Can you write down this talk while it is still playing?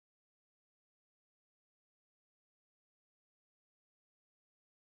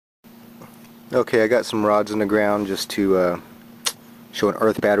Okay, I got some rods in the ground just to show an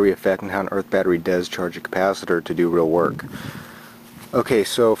earth battery effect and how an earth battery does charge a capacitor to do real work. Okay,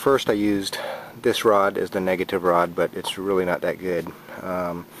 so first I used this rod as the negative rod, but it's really not that good.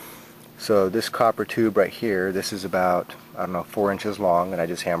 So this copper tube right here, this is about, I don't know, 4 inches long, and I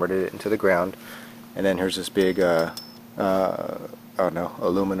just hammered it into the ground. And then here's this big, I don't know,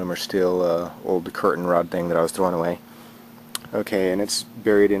 aluminum or steel old curtain rod thing that I was throwing away. Okay, and it's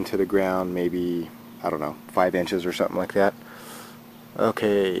buried into the ground maybe, I don't know, 5 inches or something like that.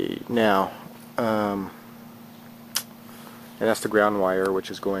 Okay, now, and that's the ground wire, which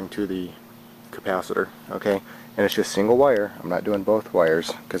is going to the capacitor, okay? And it's just single wire. I'm not doing both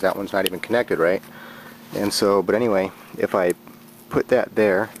wires, because that one's not even connected, right? And so, but anyway, if I put that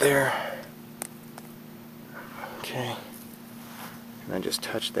there, okay, and I just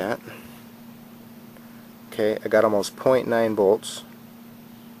touch that, okay, I got almost 0.9 volts,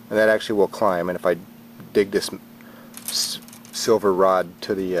 and that actually will climb, and if I dig this silver rod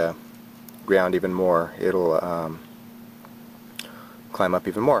to the ground even more, it'll climb up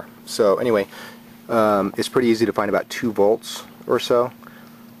even more. So anyway, it's pretty easy to find about 2 volts or so,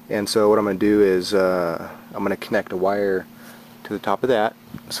 and so what I'm going to do is I'm going to connect a wire to the top of that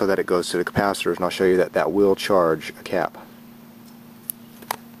so that it goes to the capacitors, and I'll show you that that will charge a cap.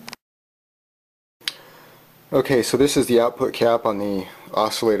 Okay, so this is the output cap on the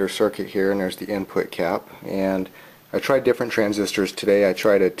oscillator circuit here, and there's the input cap. And I tried different transistors today. I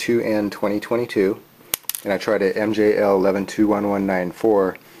tried a 2N2022, and I tried a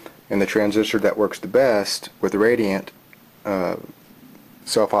MJL11211194, and the transistor that works the best with the radiant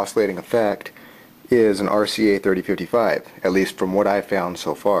self-oscillating effect is an RCA3055, at least from what I've found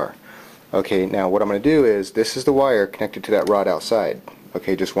so far. Okay, now what I'm going to do is, this is the wire connected to that rod outside.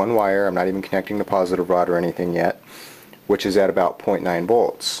 Okay, just one wire. I'm not even connecting the positive rod or anything yet, which is at about 0.9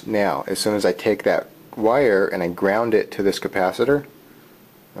 volts. Now, as soon as I take that wire and I ground it to this capacitor,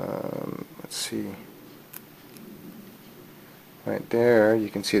 let's see, right there, you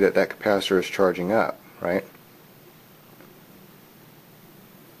can see that that capacitor is charging up, right?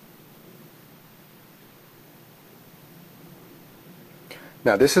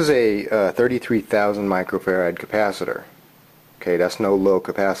 Now this is a 33,000 microfarad capacitor. Okay, that's no low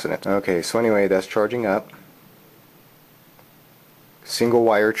capacitance. Okay, so anyway, that's charging up. Single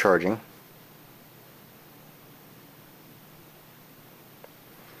wire charging.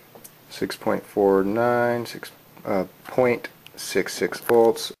 6.49, 0.66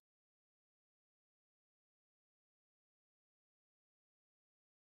 volts.